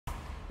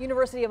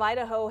University of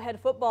Idaho head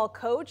football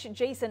coach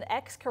Jason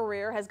Eck's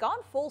career has gone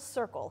full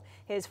circle.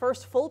 His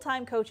first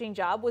full-time coaching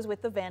job was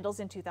with the Vandals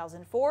in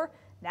 2004.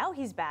 Now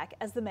he's back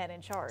as the man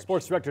in charge.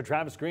 Sports director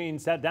Travis Green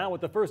sat down with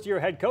the first-year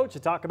head coach to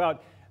talk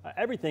about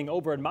everything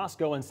over in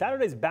Moscow and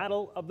Saturday's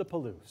Battle of the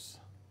Palouse.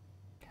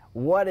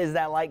 What is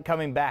that like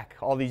coming back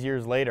all these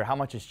years later? How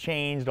much has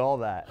changed, all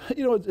that?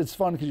 You know, it's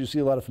fun because you see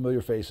a lot of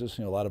familiar faces.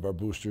 You know, a lot of our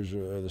boosters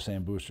are the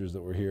same boosters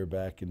that were here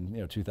back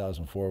in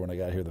 2004 when I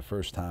got here the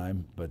first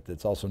time. But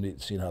it's also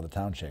neat seeing how the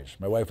town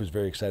changed. My wife was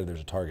very excited there's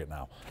a Target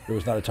now. There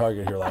was not a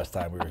Target here last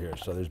time we were here,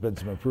 so there's been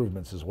some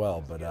improvements as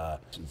well. But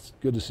it's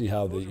good to see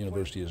how the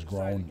university has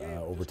grown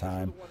over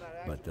time.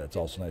 But it's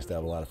also nice to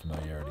have a lot of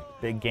familiarity.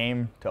 Big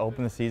game to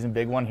open the season,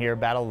 big one here,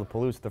 Battle of the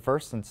Palouse, the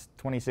first since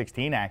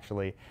 2016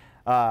 actually.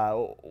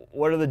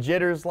 What are the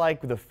jitters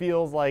like, the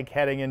feels like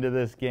heading into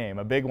this game?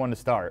 A big one to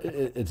start.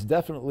 It's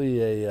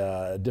definitely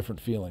a different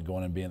feeling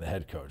going and being the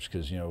head coach,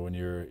 because when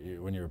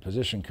you're a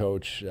position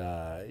coach,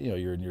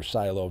 you're in your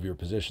silo of your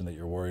position that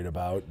you're worried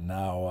about.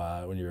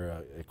 Now when you're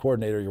a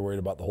coordinator, you're worried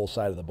about the whole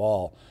side of the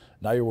ball.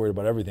 Now you're worried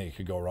about everything that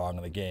could go wrong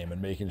in the game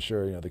and making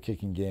sure the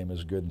kicking game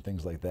is good and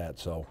things like that.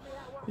 So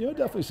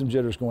definitely some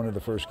jitters going into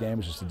the first game.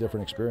 It's just a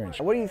different experience.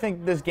 What do you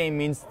think this game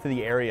means to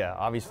the area?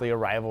 Obviously a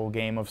rival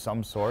game of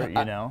some sort,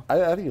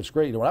 I think it's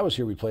great. When I was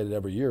here, we played it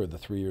every year, the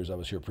 3 years I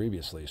was here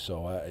previously.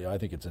 So I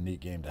think it's a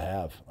neat game to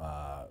have,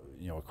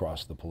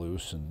 across the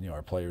Palouse. And,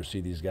 our players see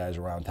these guys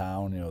around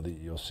town.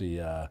 You'll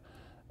see,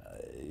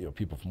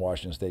 people from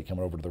Washington State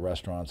coming over to the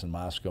restaurants in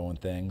Moscow and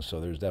things. So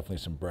there's definitely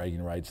some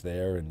bragging rights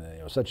there. And,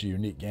 such a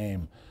unique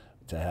game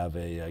to have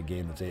a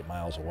game that's 8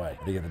 miles away.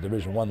 I think at the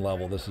Division I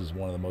level, this is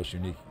one of the most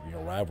unique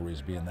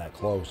rivalries, being that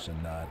close, and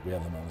we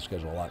have them on the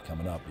schedule a lot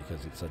coming up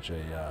because it's such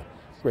a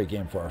great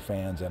game for our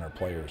fans and our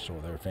players, so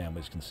their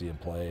families can see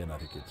and play, and I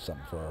think it's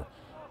something for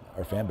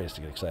our fan base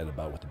to get excited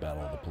about with the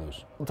Battle of the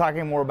Palouse. Well,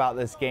 talking more about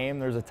this game,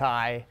 there's a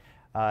tie.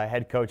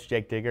 Head coach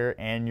Jake Digger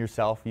and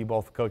yourself, you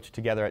both coached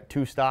together at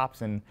 2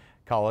 stops in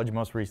college,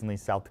 most recently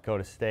South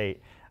Dakota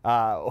State.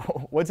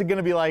 What's it going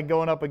to be like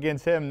going up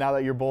against him now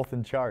that you're both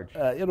in charge?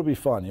 It'll be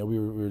fun. We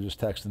were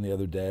just texting the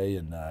other day,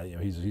 and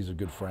he's a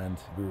good friend.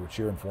 We were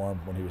cheering for him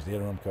when he was the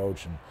interim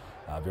coach,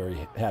 and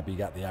very happy he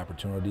got the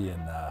opportunity.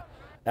 And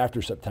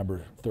after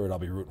September 3rd, I'll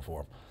be rooting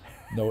for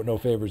him. No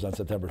favors on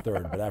September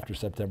 3rd, but after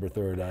September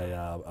 3rd,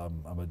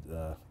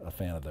 I'm a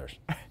fan of theirs.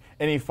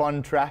 Any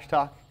fun trash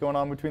talk going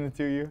on between the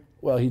two of you?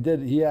 Well, he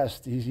did.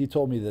 He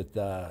told me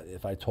that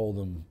if I told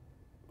him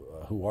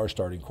who our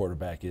starting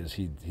quarterback is,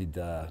 he'd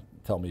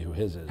tell me who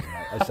his is.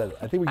 And I said,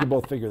 I think we can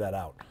both figure that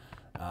out.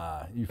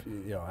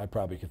 I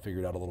probably could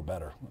figure it out a little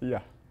better. Yeah.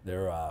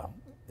 I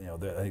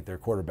think their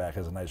quarterback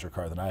has a nicer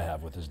car than I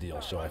have with his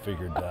deal. So I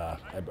figured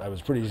I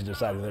was pretty easy to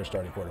decide who their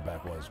starting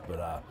quarterback was.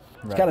 But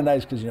it's kind of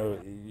nice because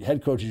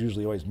head coaches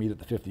usually always meet at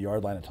the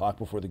 50-yard line and talk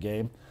before the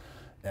game.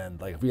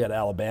 And like if we had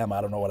Alabama,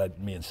 I don't know what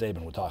me and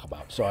Saban would talk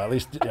about. So at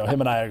least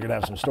him and I are gonna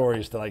have some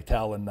stories to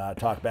tell and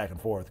talk back and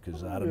forth,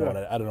 because I don't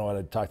know what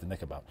I'd talk to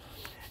Nick about.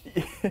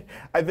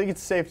 I think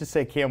it's safe to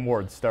say Cam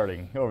Ward's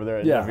starting over there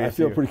at WSU. I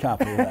feel pretty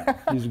confident with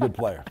that. He's a good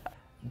player.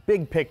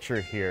 Big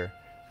picture here.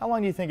 How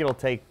long do you think it'll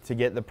take to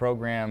get the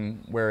program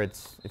where it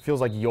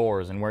feels like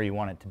yours and where you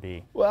want it to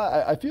be? Well,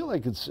 I feel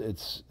like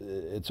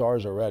it's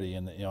ours already,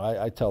 and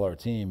I tell our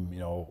team,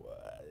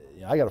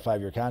 I got a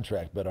 5-year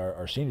contract, but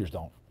our seniors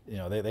don't.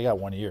 They got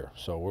 1 year,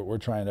 so we're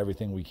trying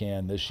everything we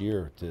can this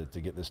year to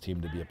get this team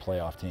to be a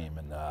playoff team,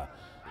 and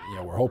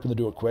we're hoping to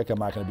do it quick. I'm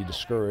not going to be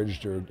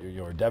discouraged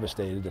or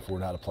devastated if we're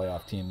not a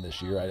playoff team this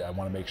year. I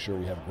want to make sure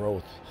we have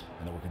growth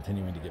and that we're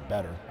continuing to get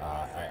better.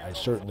 I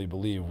certainly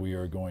believe we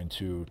are going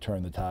to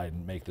turn the tide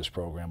and make this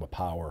program a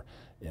power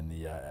in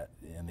the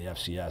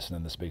FCS and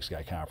in this Big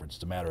Sky Conference.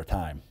 It's a matter of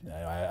time.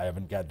 I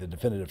haven't got the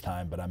definitive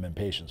time, but I'm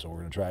impatient, so we're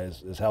going to try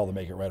as hell to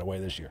make it right away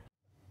this year.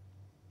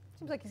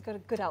 Seems like he's got a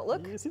good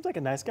outlook. He seems like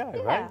a nice guy,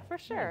 right? Yeah, for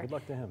sure. Yeah, good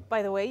luck to him.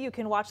 By the way, you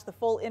can watch the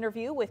full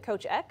interview with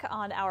Coach Eck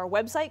on our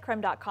website,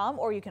 KREM.com,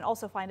 or you can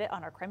also find it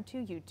on our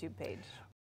KREM2 YouTube page.